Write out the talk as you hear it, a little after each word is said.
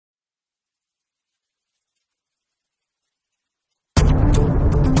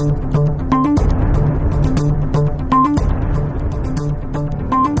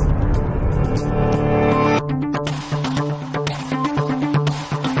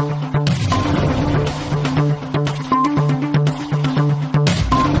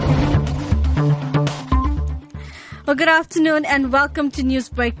afternoon and welcome to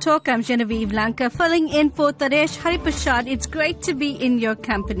Newsbreak Talk. I'm Genevieve Lanka, filling in for Taresh Hariprasad. It's great to be in your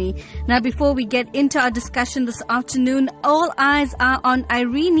company. Now, before we get into our discussion this afternoon, all eyes are on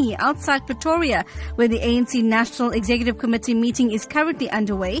Irene outside Pretoria, where the ANC National Executive Committee meeting is currently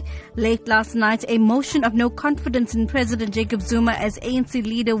underway. Late last night, a motion of no confidence in President Jacob Zuma as ANC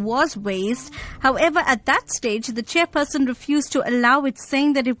leader was raised. However, at that stage, the chairperson refused to allow it,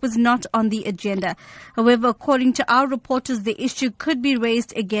 saying that it was not on the agenda. However, according to our reporters, the issue could be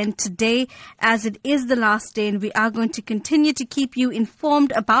raised again today, as it is the last day, and we are going to continue to keep you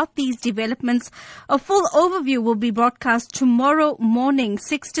informed about these developments. A full overview will be broadcast tomorrow morning,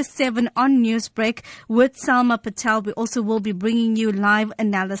 6 to 7 on Newsbreak with Salma Patel. We also will be bringing you live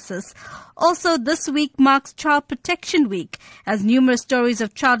analysis. Also, this week marks Child Protection Week. As numerous stories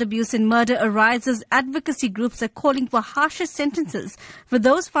of child abuse and murder arises, advocacy groups are calling for harsher sentences for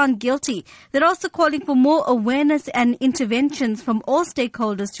those found guilty. They're also calling for more awareness and interventions from all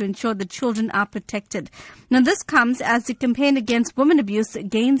stakeholders to ensure that children are protected. Now, this comes as the campaign against women abuse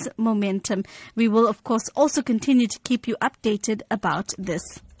gains momentum. We will, of course, also continue to keep you updated about this.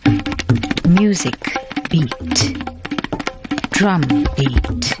 Music, beat, drum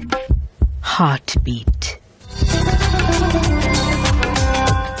beat, heartbeat.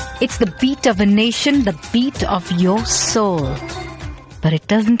 It's the beat of a nation, the beat of your soul. But it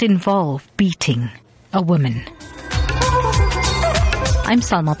doesn't involve beating a woman. I'm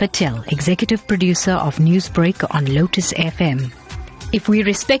Salma Patel, executive producer of Newsbreak on Lotus FM. If we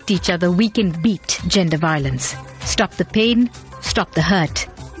respect each other, we can beat gender violence. Stop the pain, stop the hurt,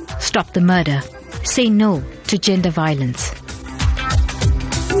 stop the murder. Say no to gender violence.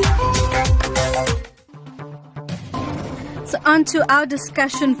 So on to our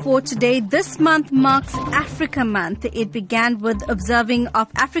discussion for today. This month marks Africa Month. It began with observing of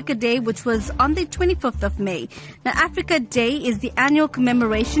Africa Day, which was on the 25th of May. Now, Africa Day is the annual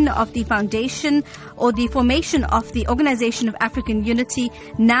commemoration of the foundation or the formation of the Organization of African Unity,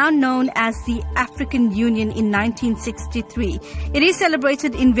 now known as the African Union, in 1963. It is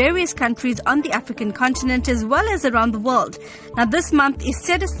celebrated in various countries on the African continent as well as around the world. Now, this month is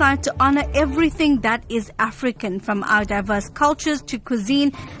set aside to honor everything that is African, from our diverse cultures to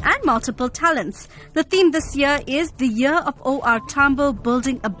cuisine and multiple talents. The theme this year is the Year of O.R. Tambo,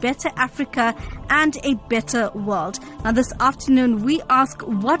 Building a Better Africa and a Better World. Now, this afternoon we ask,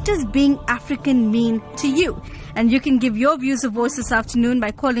 what does being African mean to you? And you can give your views of voice this afternoon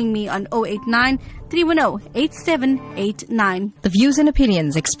by calling me on 089 310 8789. The views and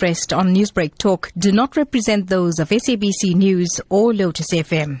opinions expressed on Newsbreak Talk do not represent those of SABC News or Lotus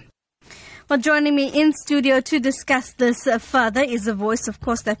FM. Well, joining me in studio to discuss this further is a voice, of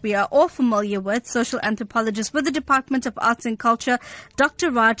course, that we are all familiar with, social anthropologist with the Department of Arts and Culture,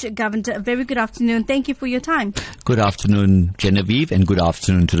 Dr. Raj Govender. A very good afternoon. Thank you for your time. Good afternoon, Genevieve, and good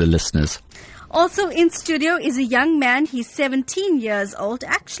afternoon to the listeners. Also in studio is a young man. He's 17 years old,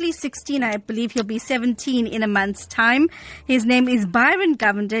 actually 16. I believe he'll be 17 in a month's time. His name is Byron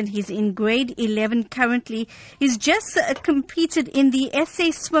Govender, and he's in grade 11 currently. He's just competed in the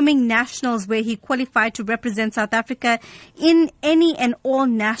SA Swimming Nationals, where he qualified to represent South Africa in any and all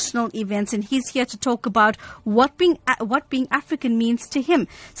national events. And he's here to talk about what being African means to him.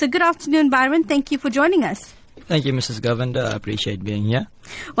 So good afternoon, Byron. Thank you for joining us. Thank you, Mrs. Govender. I appreciate being here.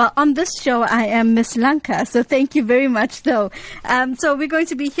 Well, on this show, I am Miss Lanka, so thank you very much, though. So we're going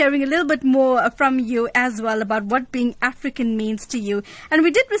to be hearing a little bit more from you as well about what being African means to you. And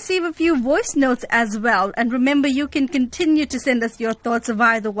we did receive a few voice notes as well. And remember, you can continue to send us your thoughts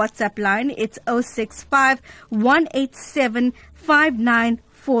via the WhatsApp line. It's 065 187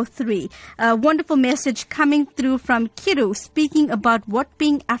 5943. A wonderful message coming through from Kiru, speaking about what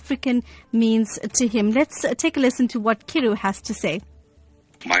being African means to him. Let's take a listen to what Kiru has to say.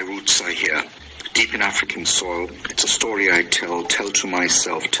 My roots are here, deep in African soil. It's a story I tell to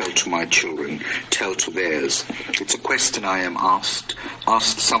myself, tell to my children, tell to theirs. It's a question I am asked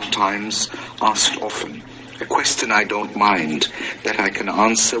sometimes, asked often. A question I don't mind, that I can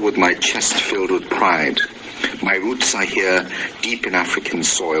answer with my chest filled with pride. My roots are here, deep in African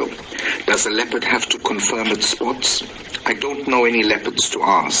soil. Does a leopard have to confirm its spots? I don't know any leopards to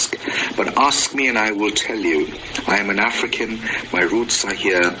ask, but ask me and I will tell you. I am an African, my roots are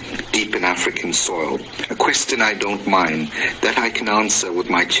here, deep in African soil. A question I don't mind, that I can answer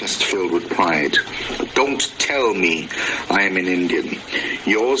with my chest filled with pride. Don't tell me I am an Indian.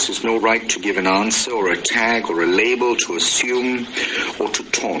 Yours is no right to give an answer or a tag or a label, to assume or to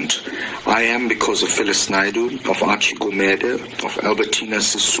taunt. I am because of Phyllis Nye Naidu, of Archie Gumede, of Albertina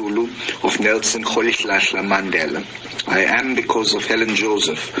Sisulu, of Nelson Rolihlahla Mandela. I am because of Helen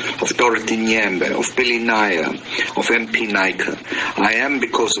Joseph, of Dorothy Nyembe, of Billy Naya, of MP Naika. I am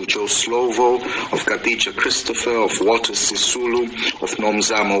because of Joe Slovo, of Khadija Christopher, of Walter Sisulu, of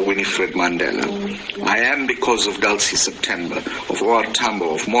Nomzamo Winifred Mandela. I am because of Dulcie September, of War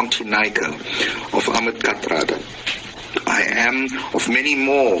Tambo, of Monty Naika, of Ahmed Katrada. I am of many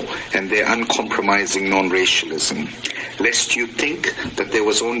more and their uncompromising non-racialism. Lest you think that there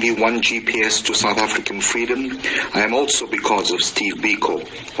was only one GPS to South African freedom, I am also because of Steve Biko,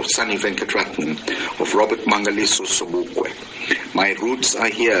 of Sunny Venkatratnam, of Robert Mangaliso Sobukwe. My roots are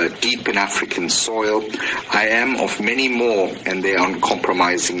here, deep in African soil. I am of many more and their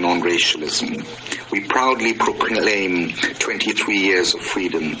uncompromising non-racialism. We proudly proclaim 23 years of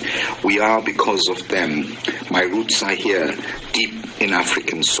freedom. We are because of them. My roots are here, deep in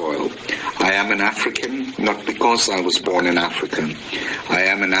African soil. I am an African, not because I was born in Africa. I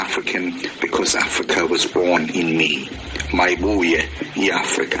am an African because Africa was born in me. Maibuye i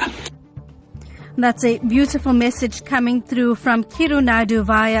Africa. That's a beautiful message coming through from Kiru Naidu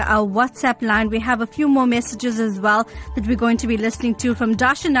via our WhatsApp line. We have a few more messages as well that we're going to be listening to from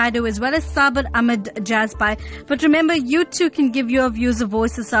Dasha Naidu as well as Sabir Ahmed Jazbai. But remember, you too can give your views a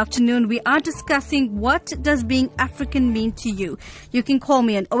voice this afternoon. We are discussing what does being African mean to you. You can call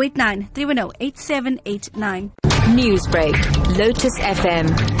me on 089-310-8789. Newsbreak, Lotus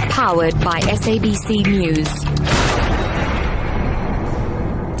FM, powered by SABC News.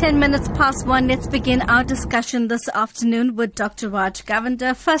 10 minutes past 1. Let's begin our discussion this afternoon with Dr. Raj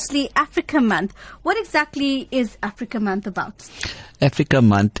Govender. Firstly, Africa Month. What exactly is Africa Month about? Africa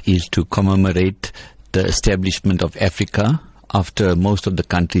Month is to commemorate the establishment of Africa after most of the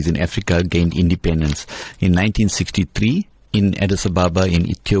countries in Africa gained independence. In 1963, in Addis Ababa in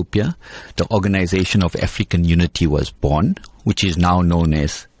Ethiopia, the Organization of African Unity was born, which is now known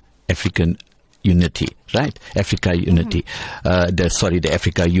as African Unity, right? Africa Unity, the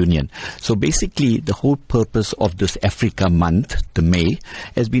Africa Union. So basically, the whole purpose of this Africa Month, the May,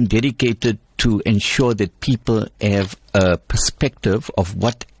 has been dedicated to ensure that people have a perspective of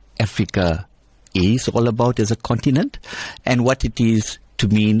what Africa is all about as a continent and what it is to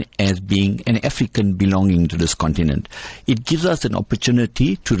mean as being an African belonging to this continent. It gives us an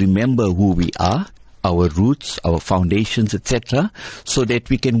opportunity to remember who we are, our roots, our foundations, etc., so that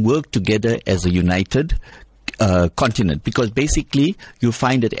we can work together as a united continent. Because basically, you'll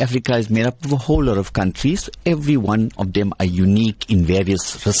find that Africa is made up of a whole lot of countries. Every one of them are unique in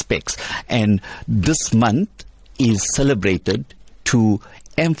various respects. And this month is celebrated to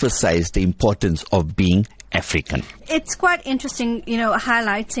emphasize the importance of being African. It's quite interesting,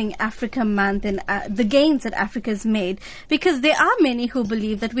 highlighting Africa Month and the gains that Africa has made, because there are many who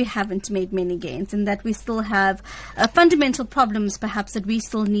believe that we haven't made many gains and that we still have fundamental problems perhaps that we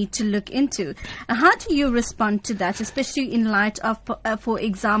still need to look into. How do you respond to that, especially in light of, for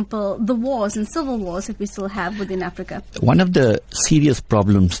example, the wars and civil wars that we still have within Africa? One of the serious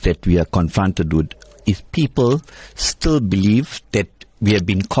problems that we are confronted with is people still believe that we have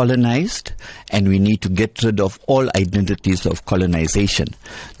been colonized and we need to get rid of all identities of colonization.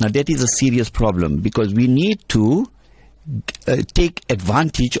 Now that is a serious problem because we need to take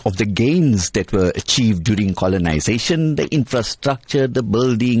advantage of the gains that were achieved during colonization, the infrastructure, the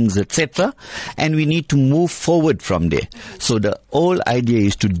buildings, etc. And we need to move forward from there. So the whole idea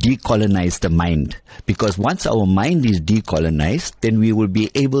is to decolonize the mind. Because once our mind is decolonized, then we will be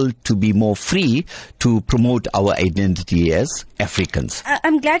able to be more free to promote our identity as Africans.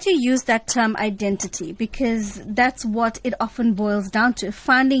 I'm glad you used that term identity, because that's what it often boils down to,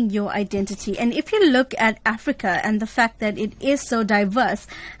 finding your identity. And if you look at Africa and the fact that it is so diverse,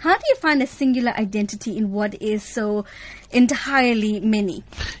 how do you find a singular identity in what is so entirely many?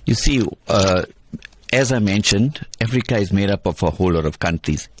 You see, as I mentioned, Africa is made up of a whole lot of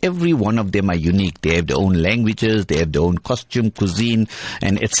countries. Every one of them are unique. They have their own languages, they have their own costume, cuisine,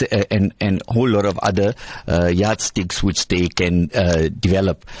 and it's and a whole lot of other yardsticks which they can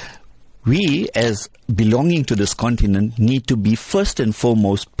develop. We, as belonging to this continent, need to be first and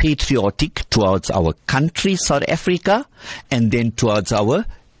foremost patriotic towards our country, South Africa, and then towards our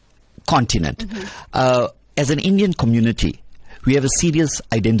continent. Mm-hmm. As an Indian community, we have a serious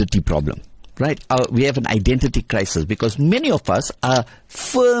identity problem. Right, we have an identity crisis because many of us are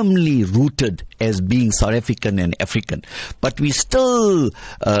firmly rooted as being South African and African, but we still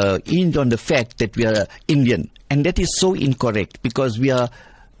hinge on the fact that we are Indian, and that is so incorrect because we are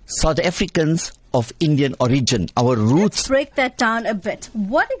South Africans of Indian origin, our roots. Let's break that down a bit.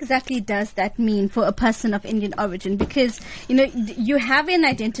 What exactly does that mean for a person of Indian origin? Because, you have an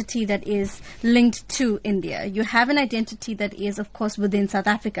identity that is linked to India. You have an identity that is, of course, within South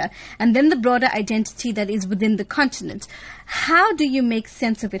Africa. And then the broader identity that is within the continent. How do you make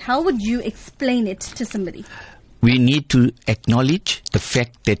sense of it? How would you explain it to somebody? We need to acknowledge the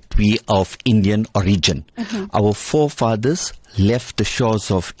fact that we are of Indian origin. Our forefathers left the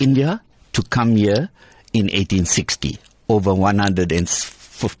shores of India to come here in 1860, over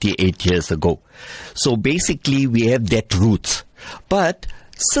 158 years ago. So basically we have that roots. But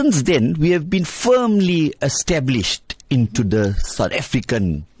since then we have been firmly established into the South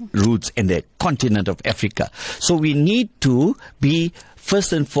African roots and the continent of Africa. So we need to be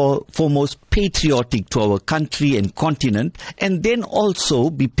first and foremost patriotic to our country and continent, and then also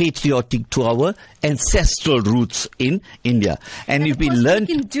be patriotic to our ancestral roots in India. And if we learn, we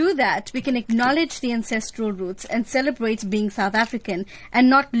can do that. We can acknowledge the ancestral roots and celebrate being South African and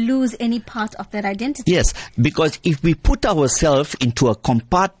not lose any part of that identity. Yes, because if we put ourselves into a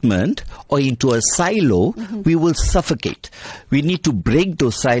compartment or into a silo, we will suffocate. We need to break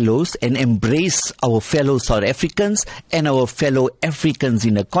those silos and embrace our fellow South Africans and our fellow Africans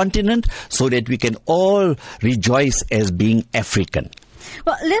in the continent, so that we can all rejoice as being African.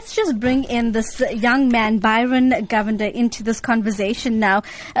 Well, let's just bring in this young man, Byron Govender, into this conversation now,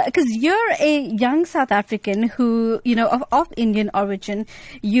 because you're a young South African who, of Indian origin.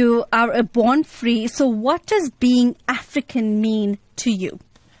 You are a born free. So what does being African mean to you?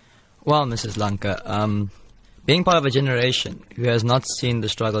 Well, Mrs. Lanka, being part of a generation who has not seen the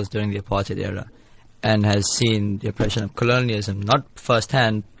struggles during the apartheid era and has seen the oppression of colonialism, not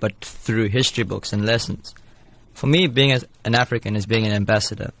firsthand, but through history books and lessons. For me, being an African is being an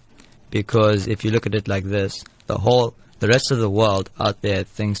ambassador, because if you look at it like this, the rest of the world out there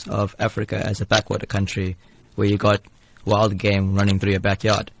thinks of Africa as a backwater country where you got wild game running through your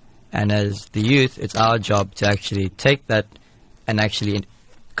backyard. And as the youth, it's our job to actually take that and actually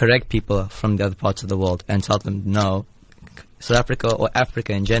correct people from the other parts of the world and tell them, no, South Africa or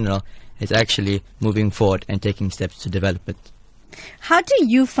Africa in general is actually moving forward and taking steps to develop it. How do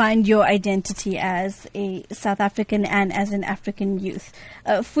you find your identity as a South African and as an African youth?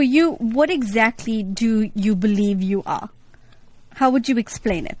 For you, what exactly do you believe you are? How would you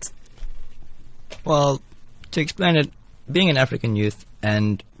explain it? Well, to explain it, being an African youth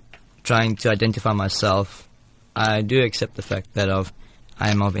and trying to identify myself, I do accept the fact that I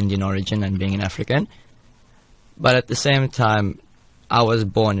am of Indian origin and being an African. But at the same time, I was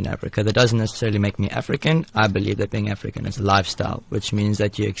born in Africa. That doesn't necessarily make me African. I believe that being African is a lifestyle, which means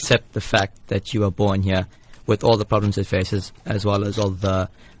that you accept the fact that you were born here with all the problems it faces as well as all the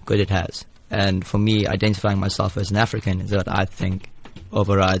good it has. And for me, identifying myself as an African is what I think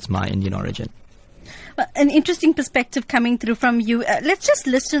overrides my Indian origin. An interesting perspective coming through from you. Let's just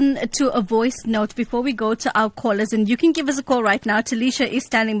listen to a voice note before we go to our callers. And you can give us a call right now. Talisha is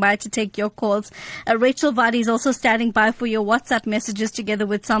standing by to take your calls. Rachel Vadi is also standing by for your WhatsApp messages together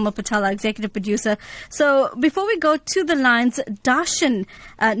with Salma Patel, our executive producer. So before we go to the lines, Darshan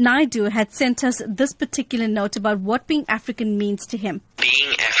Naidu had sent us this particular note about what being African means to him.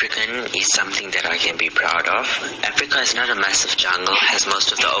 Being African is something that I can be proud of. Africa is not a massive jungle, as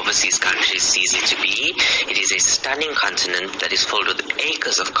most of the overseas countries sees it to be. It is a stunning continent that is filled with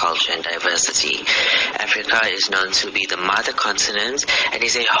acres of culture and diversity. Africa is known to be the mother continent and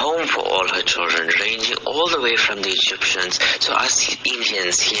is a home for all her children, ranging all the way from the Egyptians to us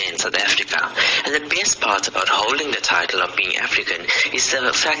Indians here in South Africa. And the best part about holding the title of being African is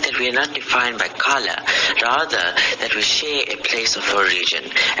the fact that we are not defined by color, rather that we share a place of origin,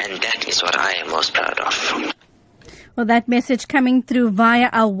 and that is what I am most proud of. Well, that message coming through via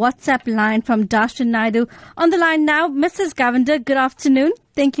our WhatsApp line from Darshan Naidu. On the line now, Mrs. Govender, good afternoon.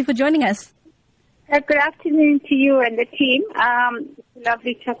 Thank you for joining us. Good afternoon to you and the team. It's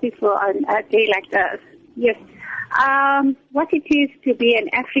lovely chatting for a day like this. Yes. What it is to be an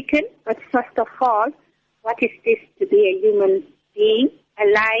African, but first of all, what is this to be a human being,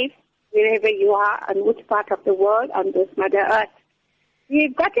 alive, wherever you are, and which part of the world on this Mother Earth.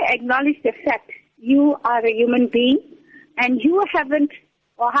 We've got to acknowledge the fact you are a human being, and you haven't,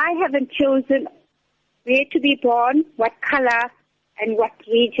 or I haven't chosen where to be born, what color, and what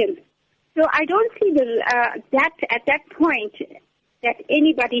region. So I don't see that at that point that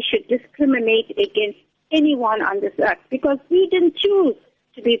anybody should discriminate against anyone on this earth, because we didn't choose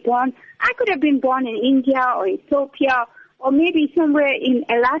to be born. I could have been born in India or Ethiopia or maybe somewhere in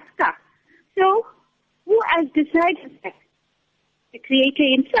Alaska. So who has decided that? The Creator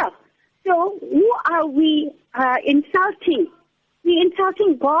himself. So who are we insulting We're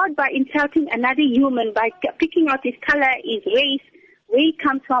insulting God by insulting another human, by picking out his color, his race, where he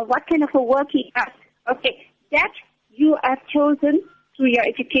comes from, what kind of a work he does. Okay, that you have chosen through your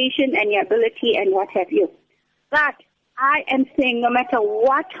education and your ability and what have you. But I am saying no matter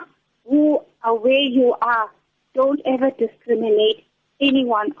what, who or where you are, don't ever discriminate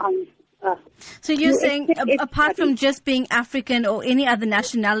anyone on earth. So you're saying, apart from just being African or any other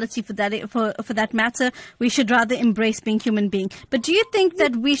nationality for that matter, we should rather embrace being human being. But do you think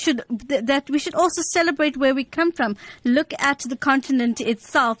that we should also celebrate where we come from? Look at the continent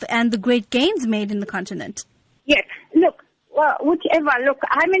itself and the great gains made in the continent. Yes. Look, whichever. Look,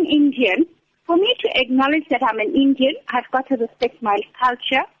 I'm an Indian. For me to acknowledge that I'm an Indian, I've got to respect my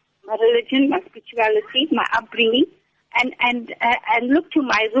culture, my religion, my spirituality, my upbringing, and look to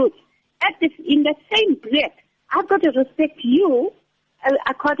my roots. In the same breath, I've got to respect you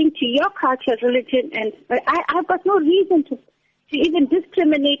according to your culture, religion, and I've got no reason to even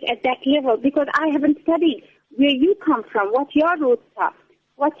discriminate at that level because I haven't studied where you come from, what your roots are,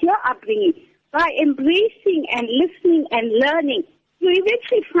 what's your upbringing. By embracing and listening and learning, you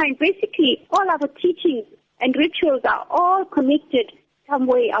eventually find basically all our teachings and rituals are all connected some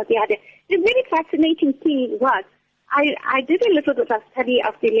way or the other. The very fascinating thing was, I did a little bit of study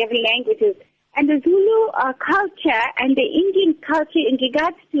of the 11 languages, and the Zulu culture and the Indian culture in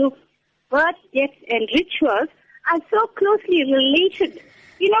regards to birth, death, and rituals are so closely related.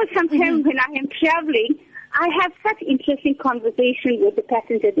 You know, sometimes when I am traveling, I have such interesting conversations with the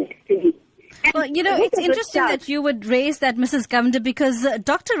passengers next to me. Well, you know, it's interesting that you would raise that, Mrs. Govender, because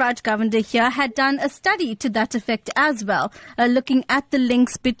Dr. Raj Govender here had done a study to that effect as well, looking at the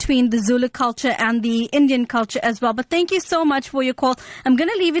links between the Zulu culture and the Indian culture as well. But thank you so much for your call. I'm going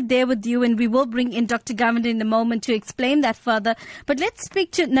to leave it there with you, and we will bring in Dr. Govender in a moment to explain that further. But let's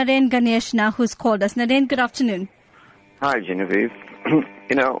speak to Naren Ganesh now, who's called us. Naren, good afternoon. Hi, Genevieve.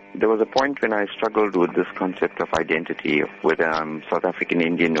 You know, there was a point when I struggled with this concept of identity, of whether I'm South African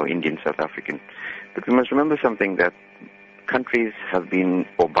Indian or Indian South African. But we must remember something, that countries have been,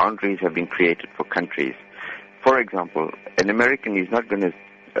 or boundaries have been created for countries. For example, an American is not going to,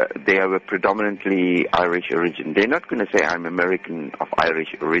 they are a predominantly Irish origin. They're not going to say, I'm American of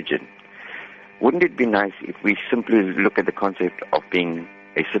Irish origin. Wouldn't it be nice if we simply look at the concept of being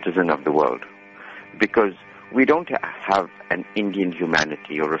a citizen of the world? Because we don't have an Indian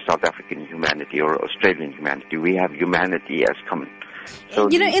humanity or a South African humanity or Australian humanity. We have humanity as common. So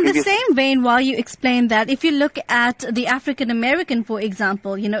you know, in the same vein, while you explain that, if you look at the African American, for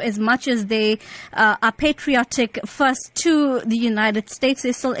example, you know, as much as they are patriotic first to the United States,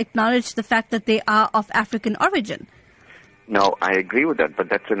 they still acknowledge the fact that they are of African origin. No, I agree with that, but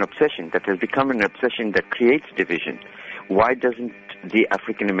that's an obsession that has become an obsession that creates division. Why doesn't the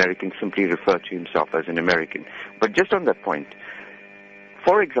African American simply refer to himself as an American? But just on that point,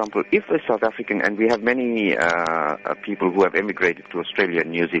 for example, if a South African, and we have many people who have emigrated to Australia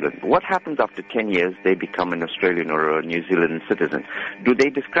and New Zealand, what happens after 10 years they become an Australian or a New Zealand citizen? Do they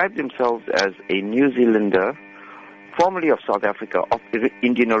describe themselves as a New Zealander, formerly of South Africa, of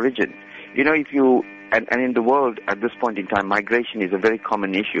Indian origin? You know, if you, and in the world at this point in time, migration is a very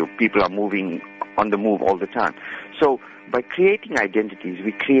common issue. People are moving on the move all the time. So by creating identities,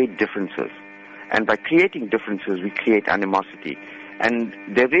 we create differences. And by creating differences, we create animosity. And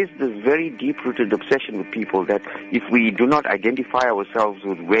there is this very deep-rooted obsession with people that if we do not identify ourselves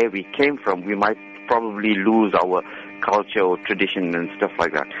with where we came from, we might probably lose our culture or tradition and stuff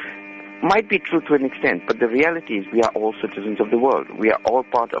like that. Might be true to an extent, but the reality is we are all citizens of the world. We are all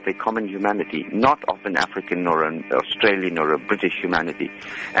part of a common humanity, not of an African or an Australian or a British humanity.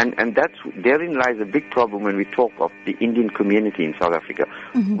 And therein lies a big problem when we talk of the Indian community in South Africa.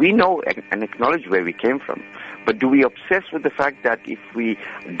 Mm-hmm. We know and acknowledge where we came from, but do we obsess with the fact that if we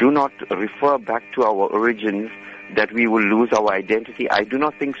do not refer back to our origins, that we will lose our identity? I do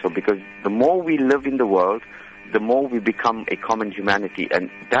not think so, because the more we live in the world, the more we become a common humanity, and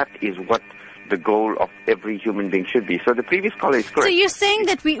that is what the goal of every human being should be. So the previous caller is correct. So you're saying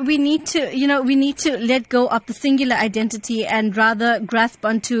that we need to let go of the singular identity and rather grasp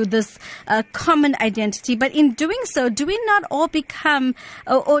onto this common identity. But in doing so, do we not all become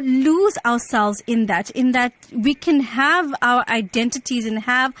or lose ourselves in that we can have our identities and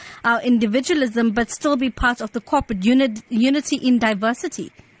have our individualism, but still be part of the corporate unity in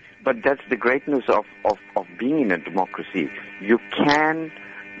diversity? But that's the greatness of being in a democracy. You can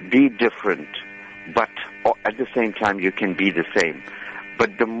be different, but at the same time you can be the same.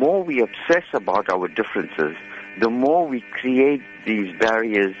 But the more we obsess about our differences, the more we create these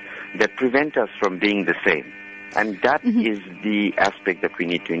barriers that prevent us from being the same. And that is the aspect that we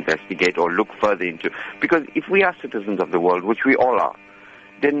need to investigate or look further into. Because if we are citizens of the world, which we all are,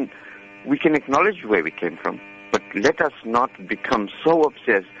 then we can acknowledge where we came from. But let us not become so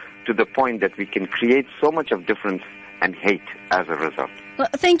obsessed to the point that we can create so much of difference and hate as a result. Well,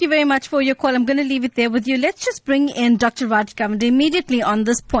 thank you very much for your call. I'm going to leave it there with you. Let's just bring in Dr. Raj Govender immediately on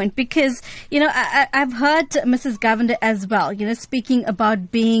this point because, I've heard Mrs. Govender as well, speaking about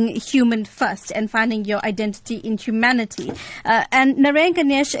being human first and finding your identity in humanity. And Narayan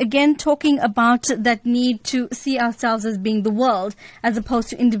Ganesh, again, talking about that need to see ourselves as being the world as opposed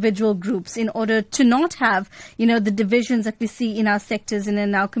to individual groups in order to not have, the divisions that we see in our sectors and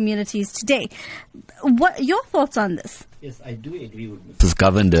in our communities today. What are your thoughts on this? Yes, I do agree with Mrs.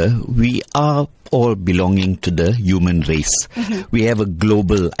 Govender. We are all belonging to the human race. We have a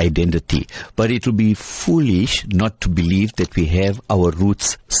global identity, but it would be foolish not to believe that we have our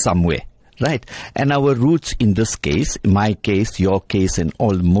roots somewhere. Right? And our roots in this case, my case, your case, and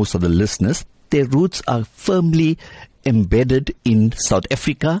most of the listeners, their roots are firmly embedded in South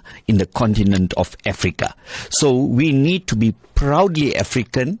Africa, in the continent of Africa. So we need to be proudly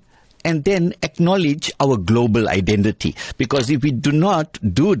African and then acknowledge our global identity. Because if we do not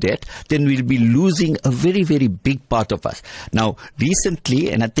do that, then we'll be losing a very, very big part of us. Now, recently,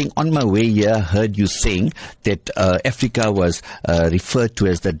 and I think on my way here, I heard you saying that Africa was referred to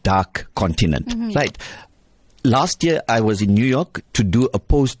as the dark continent. Right. Last year, I was in New York to do a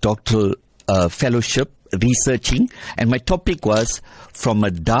postdoctoral fellowship researching, and my topic was from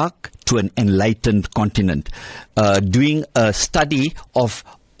a dark to an enlightened continent, doing a study of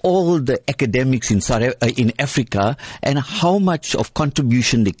all the academics in Africa and how much of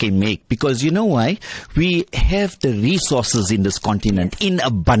contribution they can make. Because you know why? We have the resources in this continent in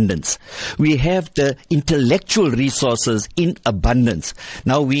abundance. We have the intellectual resources in abundance.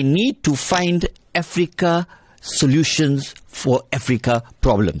 Now we need to find Africa solutions for Africa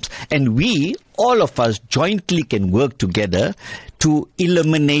problems. And we, all of us, jointly can work together to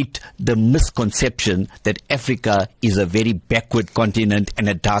eliminate the misconception that Africa is a very backward continent and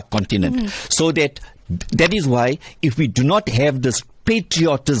a dark continent. So that is why if we do not have this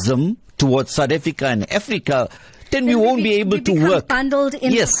patriotism towards South Africa and Africa, then we won't be able to work. Bundled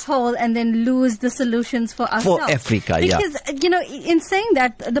in this hole and then lose the solutions for ourselves. For Africa, because, in saying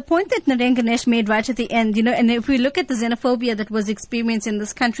that, the point that Narayan Ganesh made right at the end, and if we look at the xenophobia that was experienced in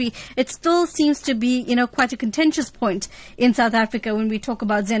this country, it still seems to be, quite a contentious point in South Africa when we talk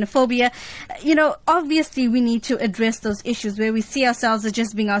about xenophobia. Obviously we need to address those issues where we see ourselves as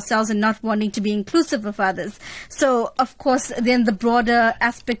just being ourselves and not wanting to be inclusive of others. So, of course, then the broader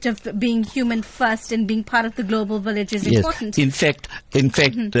aspect of being human first and being part of the global village is important. In fact,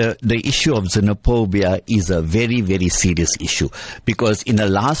 the issue of xenophobia is a very, very serious issue, because in the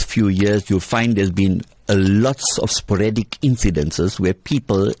last few years you'll find there's been lots of sporadic incidences where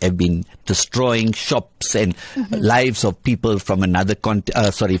people have been destroying shops and lives of people from another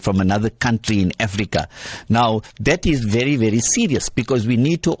country in Africa. Now that is very, very serious, because we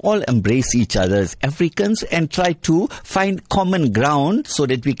need to all embrace each other as Africans and try to find common ground so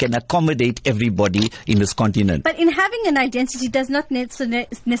that we can accommodate everybody in this continent. But in having an identity does not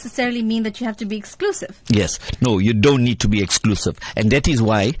necessarily mean that you have to be exclusive. Yes. No, you don't need to be exclusive. And that is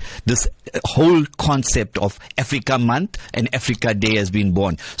why this whole concept of Africa Month and Africa Day has been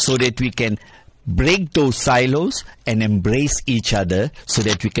born, so that we can break those silos and embrace each other so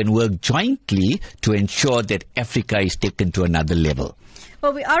that we can work jointly to ensure that Africa is taken to another level.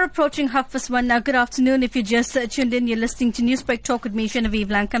 Well, we are approaching 1:30 now. Good afternoon. If you just tuned in, you're listening to Newsbreak Talk with me,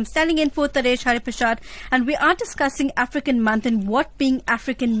 Genevieve Lanka. I'm standing in for Taresh Hariprasad, and we are discussing African Month and what being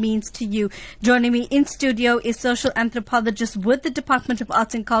African means to you. Joining me in studio is social anthropologist with the Department of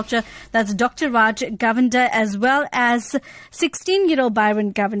Arts and Culture. That's Dr. Raj Govender, as well as 16-year-old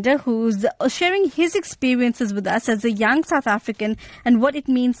Byron Govender, who's sharing his experiences with us as a young South African and what it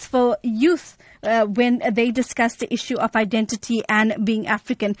means for youth when they discuss the issue of identity and being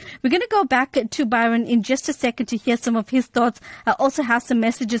African. We're going to go back to Byron in just a second to hear some of his thoughts. I also have some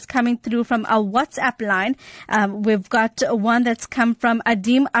messages coming through from our WhatsApp line. We've got one that's come from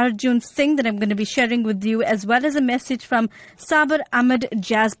Adim Arjun Singh that I'm going to be sharing with you, as well as a message from Sabir Ahmed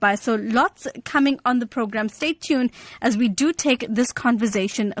Jazbai. So lots coming on the program. Stay tuned as we do take this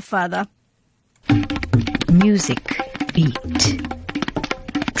conversation further. Music, beat,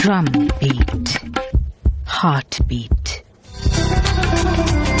 drum beat, heartbeat.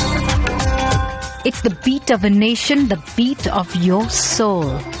 It's the beat of a nation, the beat of your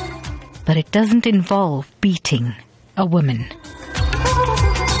soul. But it doesn't involve beating a woman.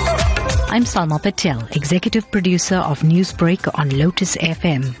 I'm Salma Patel, executive producer of Newsbreak on Lotus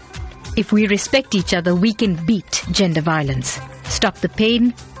FM. If we respect each other, we can beat gender violence. Stop the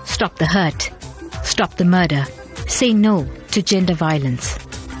pain, stop the hurt, stop the murder. Say no to gender violence.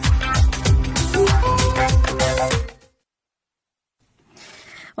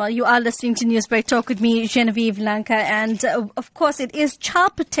 Well, you are listening to Newsbreak Talk with me, Genevieve Lanka, and of course it is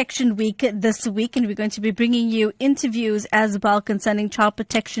Child Protection Week this week, and we're going to be bringing you interviews as well concerning Child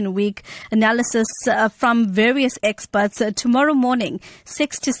Protection Week, analysis from various experts. Tomorrow morning,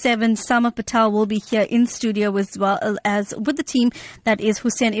 6 to 7, Sama Patel will be here in studio as well as with the team, that is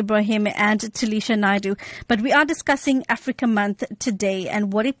Hussein Ibrahim and Talisha Naidu. But we are discussing Africa Month today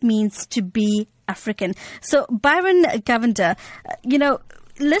and what it means to be African. So, Byron Govender,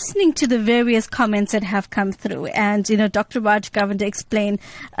 listening to the various comments that have come through, and Dr. Raj Govender explained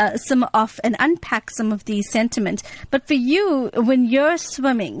some of and unpack some of the sentiment. But for you, when you're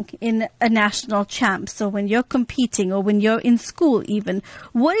swimming in a national champs, or when you're competing, or when you're in school even,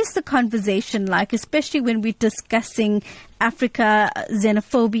 what is the conversation like, especially when we're discussing Africa,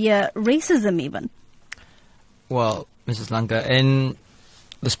 xenophobia, racism even? Well, Mrs. Lanka, in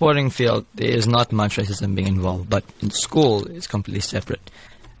the sporting field, there is not much racism being involved, but in school, it's completely separate.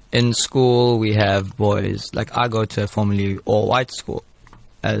 In school, we have boys, like I go to a formerly all-white school,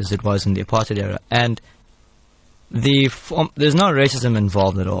 as it was in the apartheid era, and there's no racism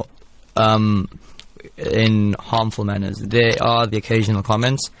involved at all, in harmful manners. There are the occasional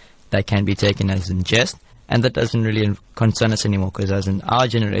comments that can be taken as in jest, and that doesn't really concern us anymore, because as in our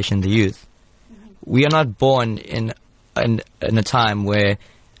generation, the youth, we are not born in a time where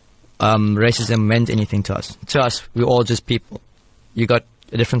racism meant anything to us. To us, we're all just people. You got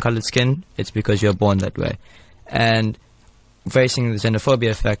a different colored skin, it's because you're born that way. And facing the xenophobia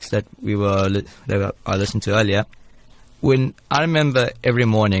effects that I listened to earlier, when I remember every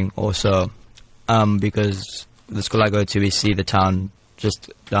morning or so, because the school I go to, we see the town just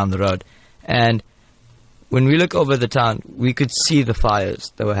down the road. And when we look over the town, we could see the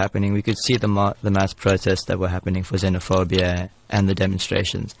fires that were happening. We could see the mass protests that were happening for xenophobia and the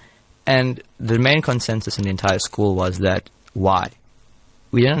demonstrations. And the main consensus in the entire school was that, why?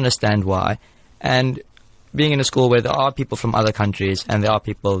 We didn't understand why. And being in a school where there are people from other countries, and there are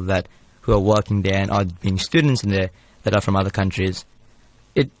people who are working there and are being students in there that are from other countries,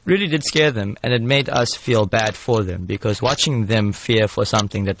 it really did scare them, and it made us feel bad for them, because watching them fear for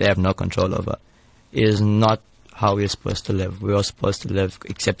something that they have no control over is not how we're supposed to live. We're supposed to live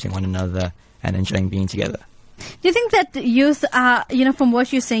accepting one another and enjoying being together. Do you think that youth are, from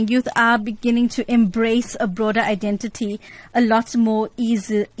what you're saying, youth are beginning to embrace a broader identity a lot more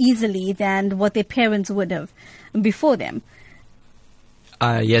easily than what their parents would have before them?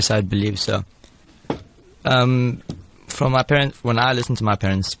 Yes, I believe so. From my parents, when I listen to my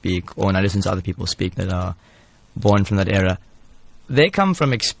parents speak, or when I listen to other people speak that are born from that era, they come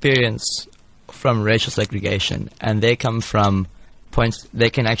from experience from racial segregation, and they come from points, they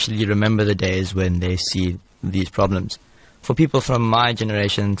can actually remember the days when they see these problems. For people from my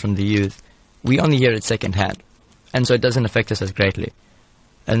generation, from the youth, we only hear it secondhand, and so it doesn't affect us as greatly.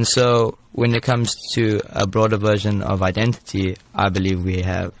 And so when it comes to a broader version of identity, I believe we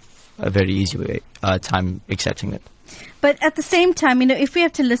have a very easy time accepting it. But at the same time, if we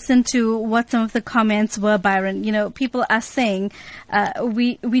have to listen to what some of the comments were, Byron, people are saying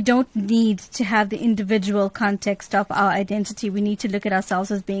we don't need to have the individual context of our identity. We need to look at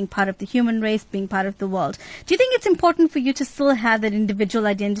ourselves as being part of the human race, being part of the world. Do you think it's important for you to still have that individual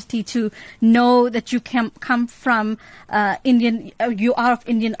identity, to know that you come from Indian, you are of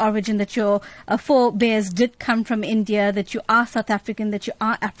Indian origin, that your forebears did come from India, that you are South African, that you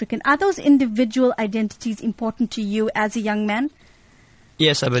are African? Are those individual identities important to you as a young man?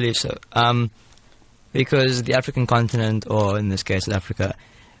 Yes, I believe so. Because the African continent, or in this case Africa,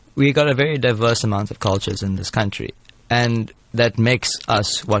 we got a very diverse amount of cultures in this country, and that makes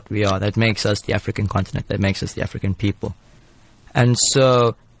us what we are. That makes us the African continent. That makes us the African people. And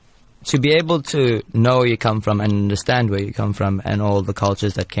so to be able to know where you come from and understand where you come from and all the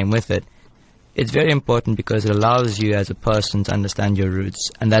cultures that came with it, it's very important, because it allows you as a person to understand your roots,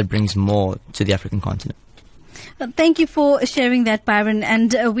 and that brings more to the African continent. Thank you for sharing that, Byron.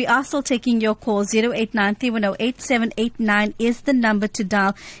 And we are still taking your calls. 089-310-8789 is the number to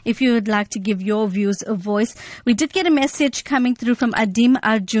dial if you would like to give your views a voice. We did get a message coming through from Adim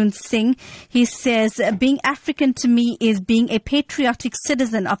Arjun Singh. He says, being African to me is being a patriotic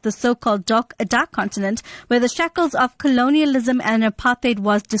citizen of the so-called dark continent, where the shackles of colonialism and apartheid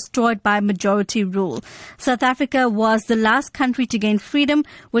was destroyed by majority rule. South Africa was the last country to gain freedom,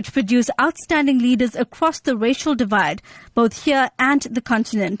 which produced outstanding leaders across the racial racial divide, both here and the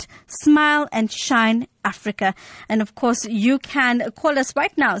continent. Smile and shine, Africa. And of course, you can call us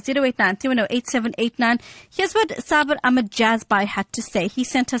right now, 089-310-8789. Here's what Sabir Ahmed Jazbai had to say. He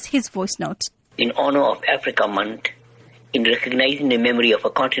sent us his voice note. In honor of Africa Month, in recognizing the memory of a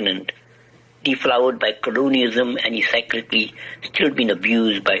continent deflowered by colonialism and is cyclically still being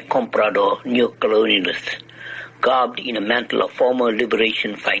abused by comprador neo-colonialists, garbed in a mantle of former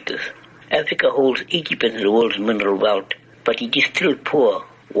liberation fighters. Africa holds 80% of the world's mineral wealth, but it is still poor.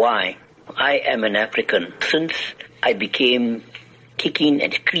 Why? I am an African. Since I became kicking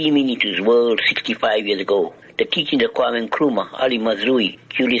and screaming into this world 65 years ago, the teachings of Kwame Nkrumah, Ali Mazrui,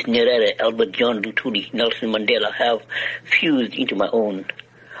 Julius Nyerere, Albert John Lutuli, Nelson Mandela have fused into my own.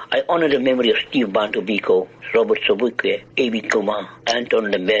 I honor the memory of Steve Bantu Biko, Robert Sobukwe, A.B. Kumar, Anton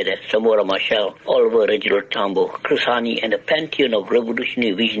Lembede, Samora Machel, Oliver Reginald Tambo, Chris Hani, and a pantheon of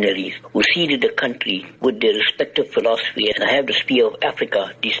revolutionary visionaries who seeded the country with their respective philosophy, and I have the spear of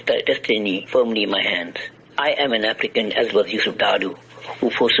Africa, this destiny, firmly in my hands. I am an African, as was Yusuf Dadu, who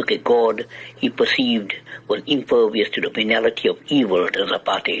forsook a God he perceived was impervious to the banality of evil that was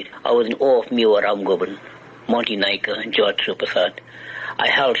apartheid. I was in awe of Miwa Ramgoban, Monty Naika, and George Suprasad. I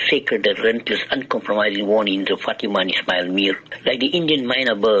held sacred the relentless, uncompromising warnings of Fatima and Ismail Mir. Like the Indian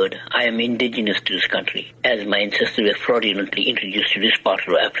myna bird, I am indigenous to this country, as my ancestors were fraudulently introduced to this part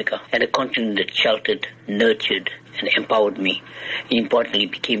of Africa, and a continent that sheltered, nurtured, and empowered me, and importantly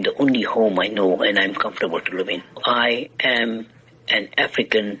became the only home I know and I am comfortable to live in. I am an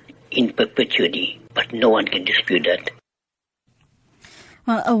African in perpetuity, but no one can dispute that.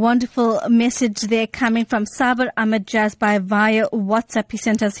 Well, a wonderful message there coming from Sabir Ahmed Jazbai via WhatsApp. He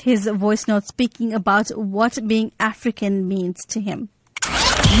sent us his voice note speaking about what being African means to him.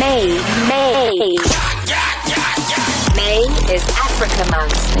 May is Africa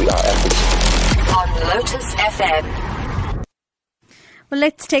Month. We are African. On Lotus FM. Well,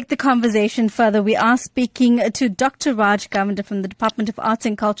 let's take the conversation further. We are speaking to Dr. Raj Govender from the Department of Arts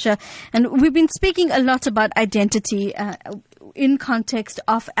and Culture, and we've been speaking a lot about identity in context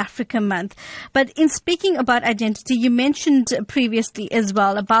of Africa Month. But in speaking about identity, you mentioned previously as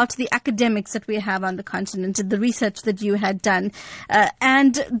well about the academics that we have on the continent, the research that you had done,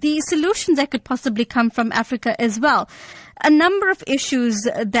 and the solutions that could possibly come from Africa as well. A number of issues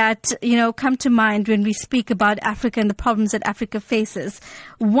that, come to mind when we speak about Africa and the problems that Africa faces.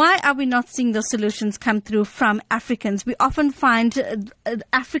 Why are we not seeing those solutions come through from Africans? We often find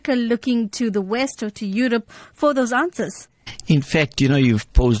Africa looking to the West or to Europe for those answers. In fact,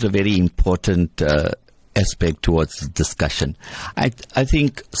 you've posed a very important aspect towards the discussion. I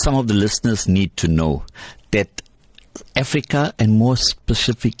think some of the listeners need to know that Africa, and more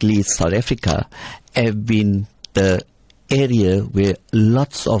specifically South Africa, have been the area where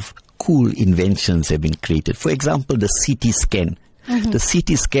lots of cool inventions have been created. For example, the CT scan. Mm-hmm. The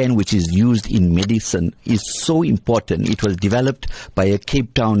CT scan, which is used in medicine, is so important. It was developed by a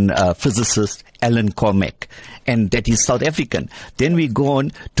Cape Town physicist, Alan Cormack, and that is South African. Then we go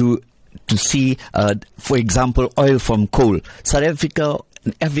on to see, for example, oil from coal.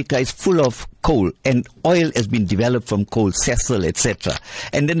 Africa is full of coal, and oil has been developed from coal, sessile, etc.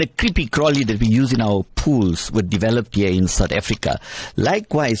 And then the creepy crawly that we use in our pools were developed here in South Africa.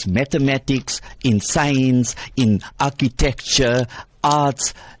 Likewise, mathematics, in science, in architecture,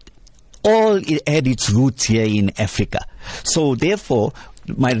 arts, all it had its roots here in Africa. So therefore,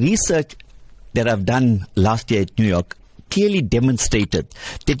 my research that I've done last year at New York clearly demonstrated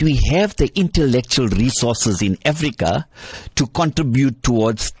that we have the intellectual resources in Africa to contribute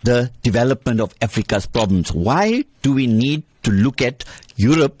towards the development of Africa's problems. Why do we need to look at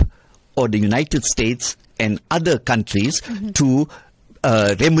Europe or the United States and other countries to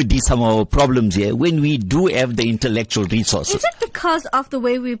remedy some of our problems here when we do have the intellectual resources? Is it because of the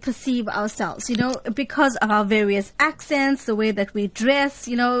way we perceive ourselves, because of our various accents, the way that we dress,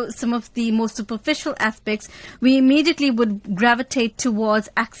 some of the more superficial aspects, we immediately would gravitate towards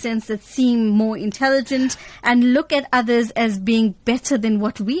accents that seem more intelligent and look at others as being better than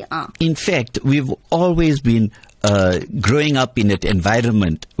what we are? In fact, we've always been growing up in an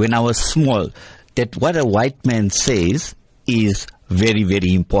environment when I was small that what a white man says is very,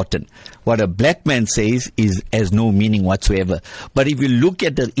 very important. What a black man says has no meaning whatsoever. But if you look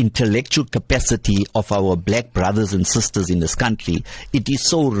at the intellectual capacity of our black brothers and sisters in this country, it is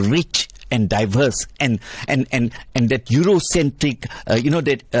so rich and diverse, and that Eurocentric,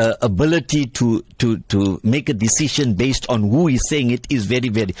 that ability to make a decision based on who is saying it is very,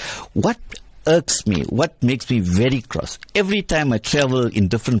 very. What irks me, what makes me very cross, every time I travel in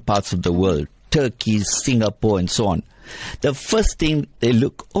different parts of the world, Turkey, Singapore, and so on, the first thing they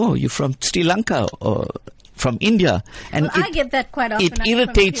look, oh, you're from Sri Lanka, or from India. And I get that quite often. It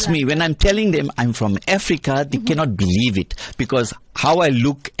irritates me when I'm telling them I'm from Africa. They cannot believe it, because how I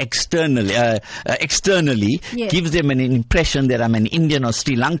look externally gives them an impression that I'm an Indian or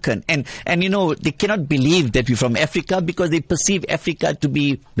Sri Lankan. And you know, they cannot believe that we're from Africa, because they perceive Africa to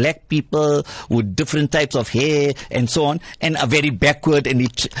be black people with different types of hair and so on, and are very backward.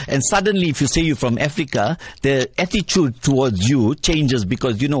 And suddenly, if you say you're from Africa, the attitude towards you changes,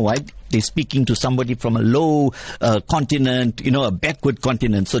 because you know why? They're speaking to somebody from a low continent, you know, a backward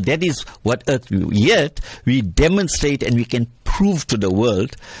continent. So that is what Earth. Yet we demonstrate and we can prove to the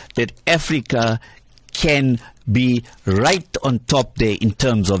world that Africa can be right on top there in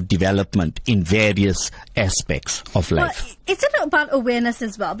terms of development in various aspects of life. Well, it's about awareness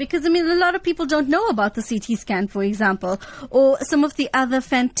as well, because I mean, a lot of people don't know about the CT scan, for example, or some of the other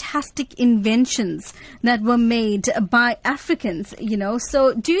fantastic inventions that were made by Africans, you know.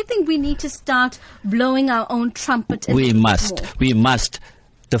 So do you think we need to start blowing our own trumpet? We must.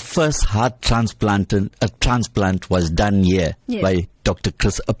 The first heart transplant was done here by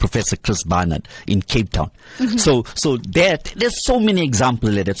Professor Chris Barnard in Cape Town. So there's so many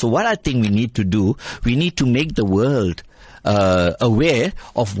examples like that. So what I think we need to do, we need to make the world aware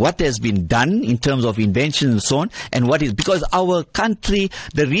of what has been done in terms of invention and so on, and what is, because our country,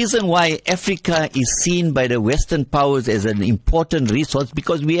 the reason why Africa is seen by the Western powers as an important resource,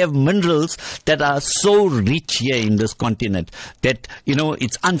 because we have minerals that are so rich here in this continent that, you know,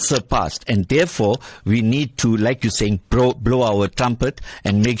 it's unsurpassed, and therefore we need to, like you're saying, blow our trumpet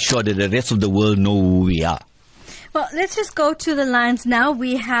and make sure that the rest of the world know who we are. Well, let's just go to the lines now.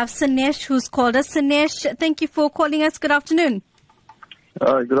 We have Sanesh who's called us. Sanesh, thank you for calling us. Good afternoon.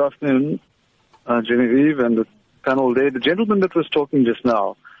 Good afternoon, Genevieve and the panel there. The gentleman that was talking just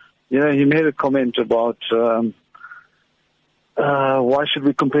now, you know, he made a comment about why should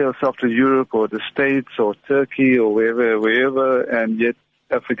we compare ourselves to Europe or the States or Turkey or wherever, and yet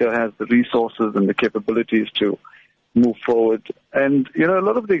Africa has the resources and the capabilities to move forward. And, you know, a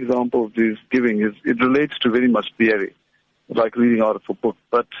lot of the examples he's giving it relates to very much theory, like reading out of a book,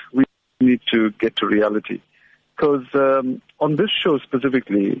 but we need to get to reality. Because on this show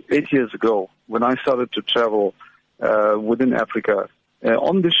specifically, 8 years ago, when I started to travel within Africa,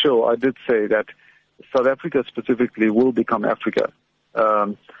 on this show I did say that South Africa specifically will become Africa.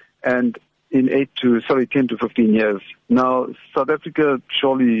 And in 10 to 15 years. Now, South Africa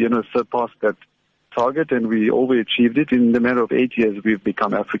surely, you know, surpassed that target, and we overachieved it. In the matter of 8 years, we've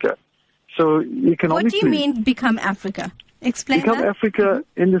become Africa. So economically, what do you mean become Africa? Explain become that. Africa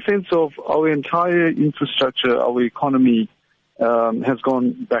in the sense of our entire infrastructure, our economy has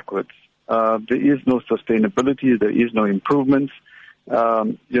gone backwards. There is no sustainability. There is no improvements.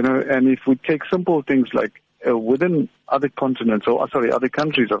 You know, and if we take simple things like within other continents, other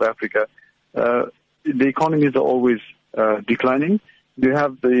countries of Africa, the economies are always declining. You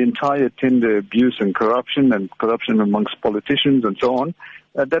have the entire tender abuse and corruption amongst politicians and so on.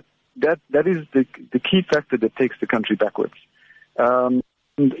 That is the key factor that takes the country backwards. And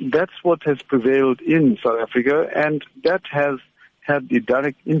that's what has prevailed in South Africa, and that has had the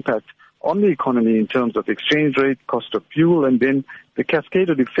direct impact on the economy in terms of exchange rate, cost of fuel, and then the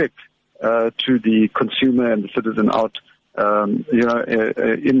cascaded effect to the consumer and the citizen out,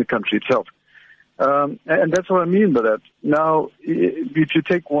 in the country itself. And that's what I mean by that. Now, if you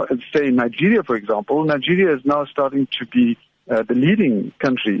take, say, Nigeria, for example, Nigeria is now starting to be the leading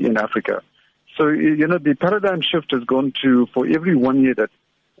country in Africa. So, you know, the paradigm shift has gone to, for every 1 year that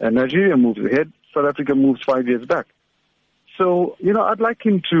Nigeria moves ahead, South Africa moves 5 years back. So, you know, I'd like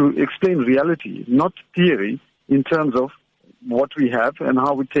him to explain reality, not theory, in terms of what we have and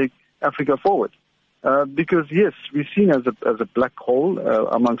how we take Africa forward. Because, yes, we're seen as a black hole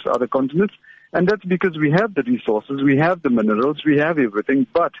amongst other continents, and that's because we have the resources, we have the minerals, we have everything,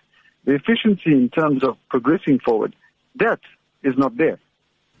 but the efficiency in terms of progressing forward, that is not there.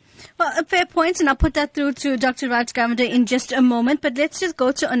 Well, a fair point, and I'll put that through to Dr. Raj Gavada in just a moment, but let's just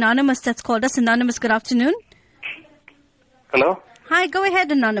go to Anonymous that's called us. Anonymous, good afternoon. Hello? Hi, go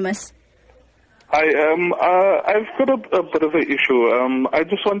ahead, Anonymous. Hi, I've got a bit of an issue. I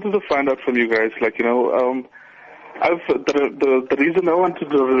just wanted to find out from you guys, like, you know, the reason I wanted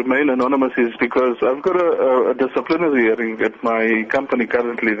to remain anonymous is because I've got a disciplinary hearing at my company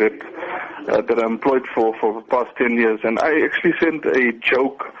currently that I'm employed for the past 10 years, and I actually sent a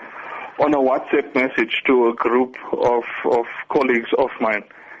joke on a WhatsApp message to a group of colleagues of mine,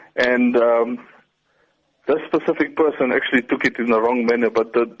 and this specific person actually took it in the wrong manner,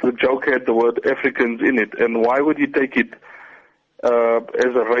 but the joke had the word Africans in it, and why would you take it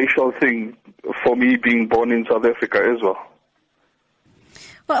as a racial thing for me being born in South Africa as well?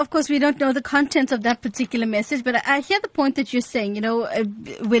 Well, of course, we don't know the contents of that particular message, but I hear the point that you're saying.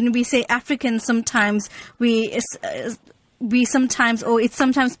 When we say African, sometimes we sometimes, or it's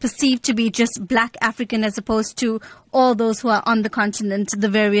sometimes perceived to be just black African as opposed to all those who are on the continent, the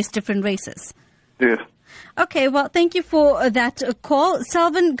various different races. Yeah. Okay, well, thank you for that call.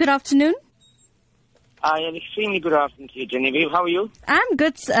 Selvin, good afternoon. An extremely good afternoon to you, Genevieve. How are you? I'm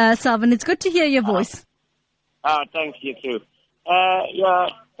good, Selvin. It's good to hear your voice. Thanks, you too.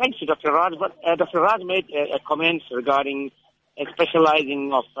 Thanks to Dr. Raj. But Dr. Raj made a comment regarding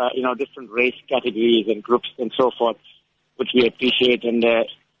specializing of different race categories and groups and so forth, which we appreciate. And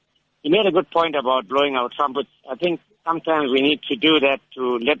he made a good point about blowing our trumpets. I think sometimes we need to do that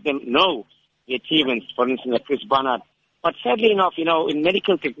to let them know the achievements. For instance, like Chris Barnard. But sadly enough, in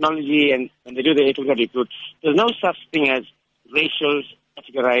medical technology and when they do the ethical recruit, there's no such thing as racial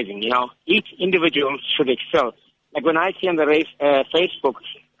categorizing. Each individual should excel. Like when I see on the Facebook,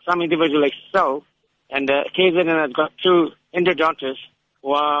 some individual excel, and KZN has got 2 endodontists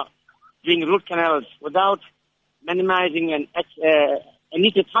who are doing root canals without minimizing and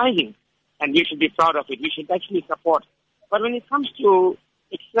anesthetizing, and we should be proud of it. We should actually support. But when it comes to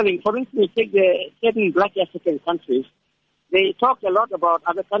excelling, for instance, take the certain black African countries, they talk a lot about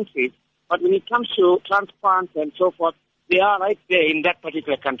other countries, but when it comes to transplants and so forth, they are right there in that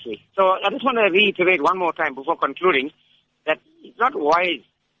particular country. So I just want to reiterate one more time before concluding that it's not wise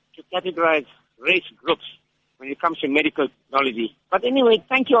to categorize race groups when it comes to medical technology. But anyway,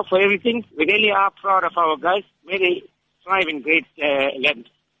 thank you all for everything. We really are proud of our guys. May they thrive in great length.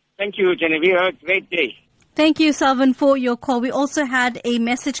 Thank you, Genevieve. Have a great day. Thank you, Salvan, for your call. We also had a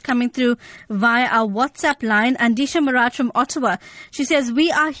message coming through via our WhatsApp line. Andisha Maraj from Ottawa. She says,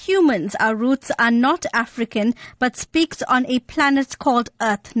 we are humans. Our roots are not African, but speaks on a planet called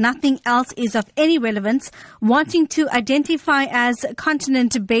Earth. Nothing else is of any relevance. Wanting to identify as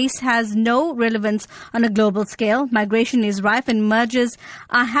continent base has no relevance on a global scale. Migration is rife and mergers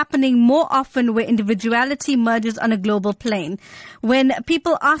are happening more often where individuality merges on a global plane. When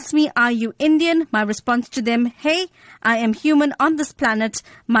people ask me, are you Indian? My response to them, hey, I am human on this planet.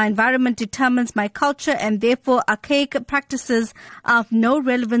 My environment determines my culture and therefore archaic practices are of no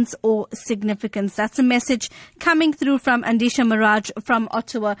relevance or significance. That's a message coming through from Andisha Maraj from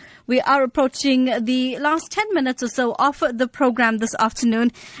Ottawa. We are approaching the last 10 minutes or so of the program this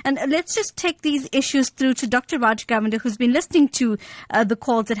afternoon. And let's just take these issues through to Dr. Raj Govender, who's been listening to the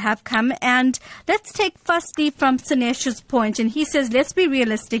calls that have come. And let's take firstly from Sanesh's point. And he says, let's be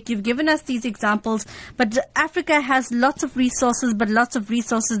realistic. You've given us these examples, but Africa has lots of resources, but lots of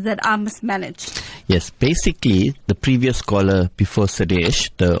resources that are mismanaged. Yes, basically, the previous caller before Sadesh,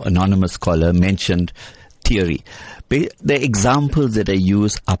 the anonymous caller, mentioned theory. The examples that I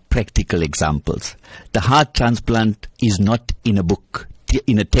use are practical examples. The heart transplant is not in a book,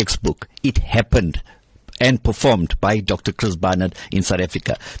 in a textbook. It happened and performed by Dr. Chris Barnard in South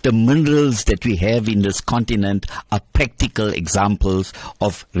Africa. The minerals that we have in this continent are practical examples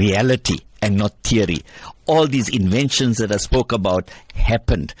of reality and not theory. All these inventions that I spoke about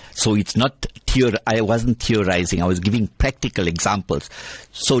happened. So it's not I wasn't theorizing. I was giving practical examples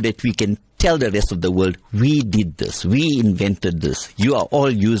so that we can tell the rest of the world, we did this, we invented this, you are all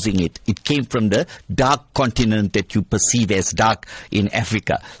using it. It came from the dark continent that you perceive as dark in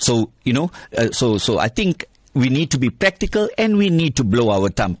Africa. So, so I think we need to be practical and we need to blow our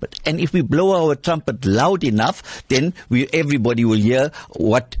trumpet. And if we blow our trumpet loud enough, then everybody will hear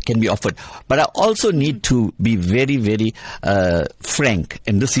what can be offered. But I also need to be very, very frank,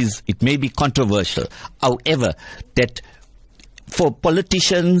 and it may be controversial. However, that for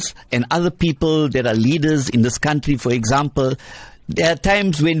politicians and other people that are leaders in this country, for example, there are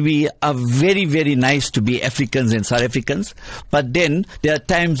times when we are very, very nice to be Africans and South Africans, but then there are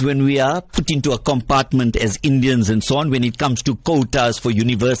times when we are put into a compartment as Indians and so on when it comes to quotas for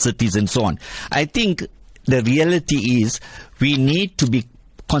universities and so on. I think the reality is we need to be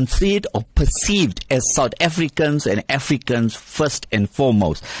considered or perceived as South Africans and Africans first and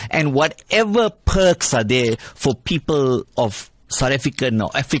foremost. And whatever perks are there for people of South African or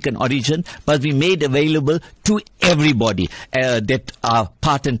African origin must be made available to everybody that are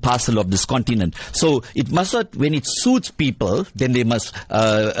part and parcel of this continent. So it must not, when it suits people, then they must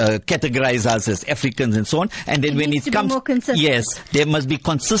categorize us as Africans and so on. And then when it comes, yes, there must be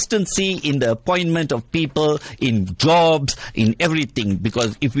consistency in the appointment of people, in jobs, in everything.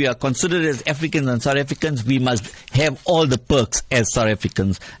 Because if we are considered as Africans and South Africans, we must have all the perks as South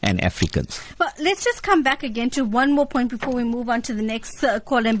Africans and Africans. But let's just come back again to one more point before we move on to the next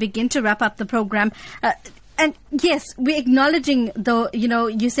call and begin to wrap up the program. And yes, we're acknowledging, though,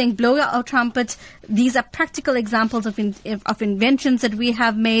 you're saying blow our trumpet. These are practical examples of inventions that we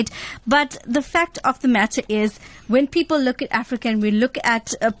have made. But the fact of the matter is, when people look at Africa and we look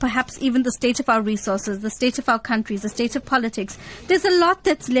at perhaps even the state of our resources, the state of our countries, the state of politics, there's a lot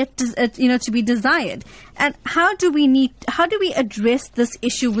that's left, to be desired. And how do we address this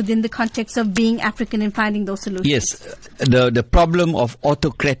issue within the context of being African and finding those solutions? Yes, the problem of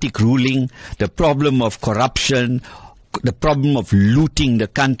autocratic ruling, the problem of corruption, the problem of looting the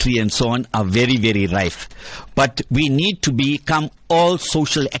country and so on are very, very rife. But we need to become all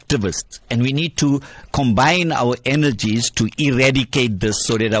social activists, and we need to combine our energies to eradicate this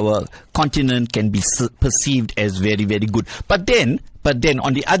so that our continent can be perceived as very, very good. But then,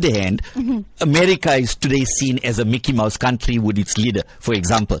 on the other hand, America is today seen as a Mickey Mouse country with its leader, for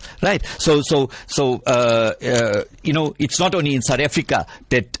example, right? So, it's not only in South Africa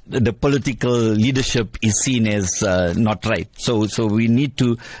that the political leadership is seen as not right. So we need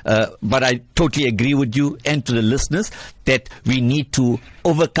to, but I totally agree with you and to the listeners that we need to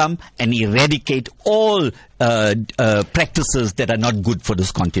overcome and eradicate all practices that are not good for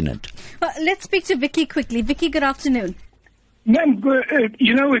this continent. Well, let's speak to Vicky quickly. Vicky, good afternoon. Ma'am,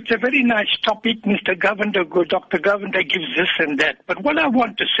 it's a very nice topic. Dr. Govender gives this and that. But what I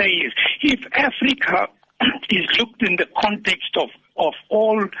want to say is, if Africa is looked in the context of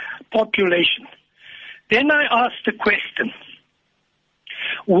all population, then I ask the question,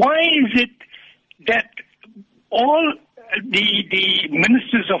 why is it that all the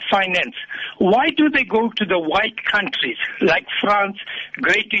ministers of finance, why do they go to the white countries like France,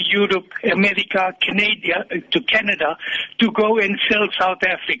 Greater Europe, America, Canada to go and sell South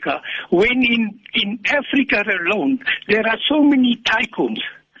Africa, when in Africa alone there are so many tycoons?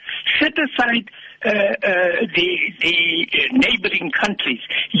 Set aside the neighboring countries.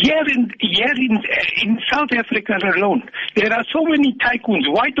 Here in South Africa alone, there are so many tycoons.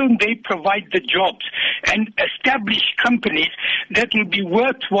 Why don't they provide the jobs and establish companies that will be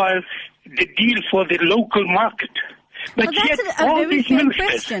worthwhile the deal for the local market? But that's a very fair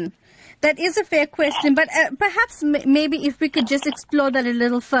question. That is a fair question, but perhaps maybe if we could just explore that a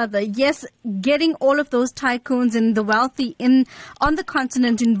little further. Yes, getting all of those tycoons and the wealthy on the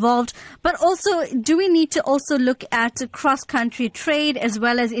continent involved, but also do we need to also look at cross-country trade as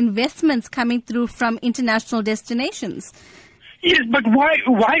well as investments coming through from international destinations? Yes, but why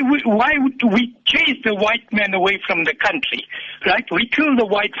would we chase the white man away from the country, right? We kill the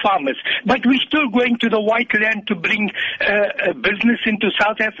white farmers, but we're still going to the white land to bring business into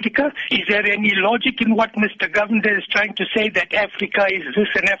South Africa? Is there any logic in what Mr. Govender is trying to say, that Africa is this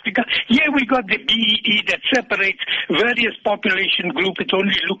and Africa? Yeah, we got the BEE that separates various population groups. It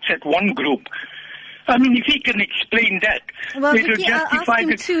only looks at one group. I mean, if he can explain that, well, it will justify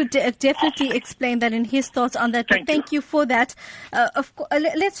I'll ask him to definitely explain that in his thoughts on that. But thank you for that.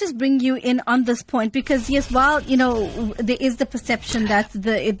 Let's just bring you in on this point, because yes, while there is the perception that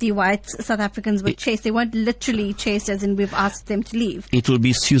the white South Africans were chased, they weren't literally chased, as in we've asked them to leave. It will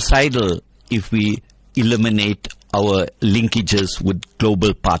be suicidal if we eliminate our linkages with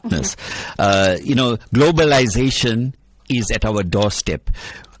global partners. Globalization is at our doorstep.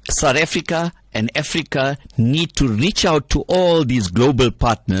 South Africa and Africa need to reach out to all these global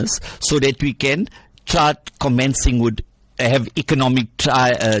partners so that we can start commencing with have economic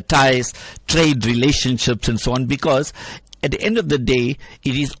ties, trade relationships and so on, because at the end of the day,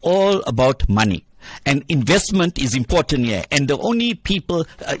 it is all about money. And investment is important here. And the only people,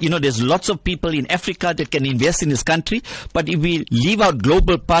 there's lots of people in Africa that can invest in this country. But if we leave out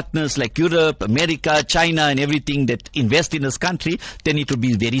global partners like Europe, America, China and everything that invest in this country, then it will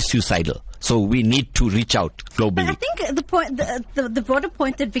be very suicidal. So we need to reach out globally. But I think the point, the broader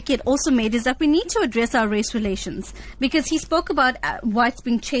point that Vicky had also made is that we need to address our race relations, because he spoke about whites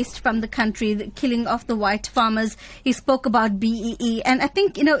being chased from the country, the killing of the white farmers. He spoke about BEE, and I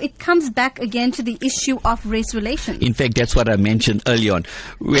think it comes back again to the issue of race relations. In fact, that's what I mentioned early on.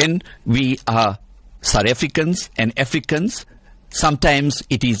 When we are South Africans and Africans, sometimes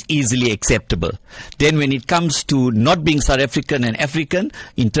it is easily acceptable. Then when it comes to not being South African and African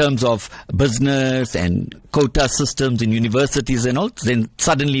in terms of business and quota systems in universities and all, then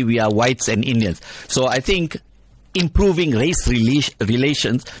suddenly we are whites and Indians. So I think improving race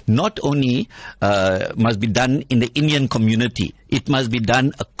relations not only must be done in the Indian community, it must be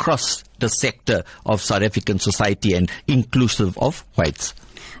done across the sector of South African society and inclusive of whites.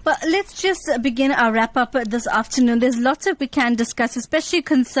 Well, let's just begin our wrap-up this afternoon. There's lots that we can discuss, especially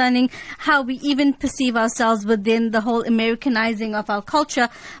concerning how we even perceive ourselves within the whole Americanizing of our culture.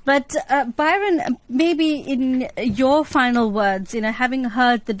 But Byron, maybe in your final words, having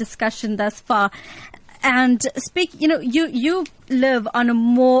heard the discussion thus far, And you live on a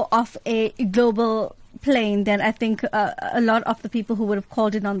more of a global plane than I think a lot of the people who would have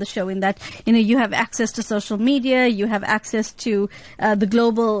called in on the show, in that, you have access to social media, you have access to the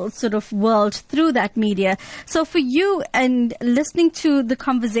global sort of world through that media. So for you, and listening to the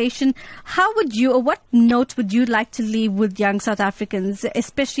conversation, how would you, or what note would you like to leave with young South Africans,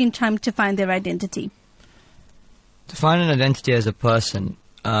 especially in trying to find their identity? To find an identity as a person,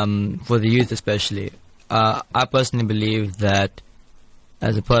 for the youth especially, I personally believe that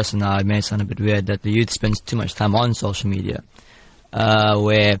as a person, now it may sound a bit weird, that the youth spends too much time on social media,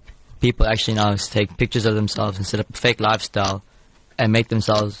 where people actually now take pictures of themselves and set up a fake lifestyle and make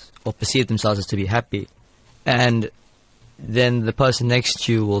themselves or perceive themselves as to be happy. And then the person next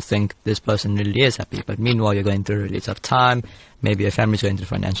to you will think this person really is happy. But meanwhile, you're going through a really tough time. Maybe your family's going through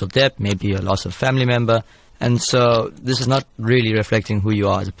financial debt, maybe a loss of a family member. And so this is not really reflecting who you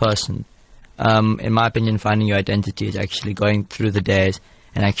are as a person. In my opinion, finding your identity is actually going through the days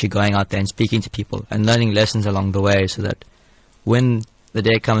and actually going out there and speaking to people and learning lessons along the way, so that when the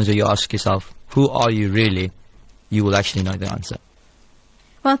day comes where you ask yourself, who are you really, you will actually know the answer.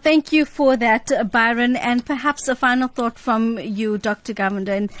 Well, thank you for that, Byron. And perhaps a final thought from you, Dr.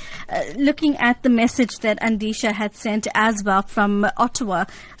 Govender, and looking at the message that Andisha had sent as well from Ottawa,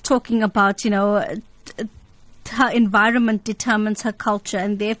 talking about, her environment determines her culture,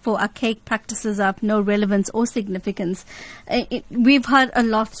 and therefore archaic practices are of no relevance or significance. We've heard a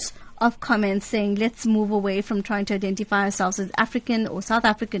lot of comments saying, let's move away from trying to identify ourselves as African or South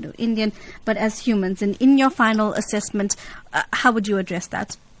African or Indian, but as humans. And in your final assessment, how would you address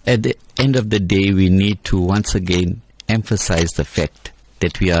that? At the end of the day, we need to once again emphasize the fact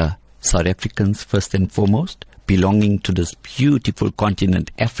that we are South Africans first and foremost, belonging to this beautiful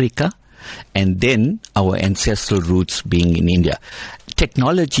continent, Africa, and then our ancestral roots being in India.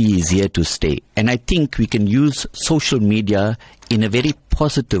 Technology is here to stay, and I think we can use social media in a very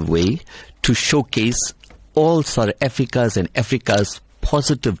positive way to showcase all South Africa's and Africa's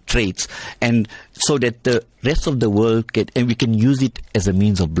positive traits, and so that the rest of the world and we can use it as a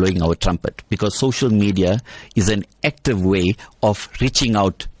means of blowing our trumpet, because social media is an active way of reaching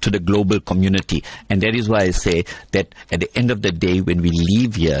out to the global community. And that is why I say that at the end of the day, when we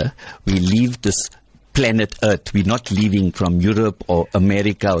leave here, we leave this planet Earth. We're not leaving from Europe or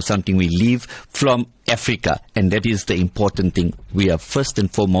America or something. We leave from Africa, and that is the important thing. We are first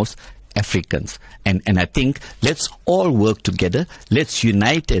and foremost Africans. And I think let's all work together. Let's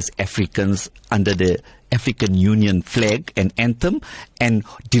unite as Africans under the African Union flag and anthem, and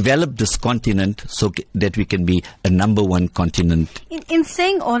develop this continent so that we can be a number one continent. In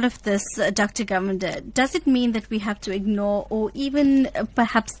saying all of this, Dr. Govender, does it mean that we have to ignore or even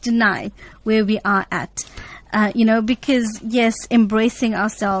perhaps deny where we are at? Because yes, embracing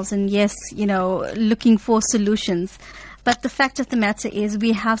ourselves, and yes, looking for solutions. But the fact of the matter is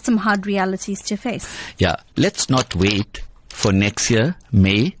we have some hard realities to face. Yeah, let's not wait for next year,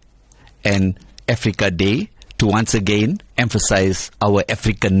 May, and Africa Day to once again emphasize our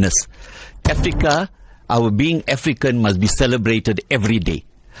Africanness. Africa, our being African must be celebrated every day.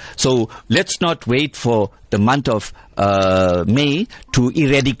 So let's not wait for the month of May to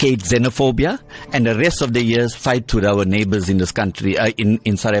eradicate xenophobia, and the rest of the years fight with our neighbors in this country,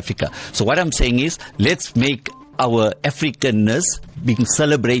 in South Africa. So what I'm saying is, let's make our Africanness being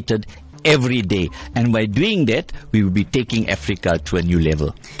celebrated every day, and by doing that we will be taking Africa to a new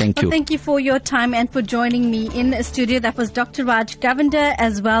level. Thank you. Thank you for your time and for joining me in the studio. That was Dr. Raj Govender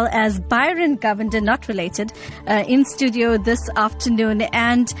as well as Byron Govender, not related, in studio this afternoon.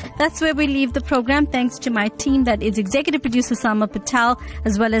 And that's where we leave the program. Thanks to my team, that is executive producer Salma Patel,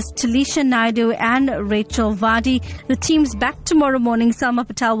 as well as Talisha Naidu and Rachel Vardy. The team's back tomorrow morning. Salma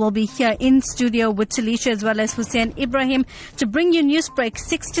Patel will be here in studio with Talisha as well as Hussein Ibrahim to bring you Newsbreak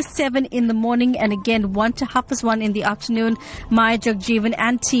 6 to 7 in the morning, and again 1 to 1:30 in the afternoon. Maya Jagjeevan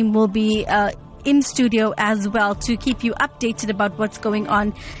and team will be in studio as well to keep you updated about what's going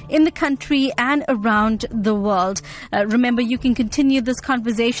on in the country and around the world. Remember, you can continue this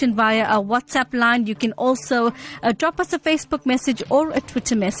conversation via our WhatsApp line. You can also drop us a Facebook message or a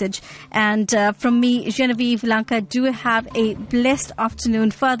Twitter message. And from me, Genevieve Lanka, do have a blessed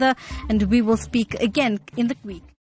afternoon further, and we will speak again in the week.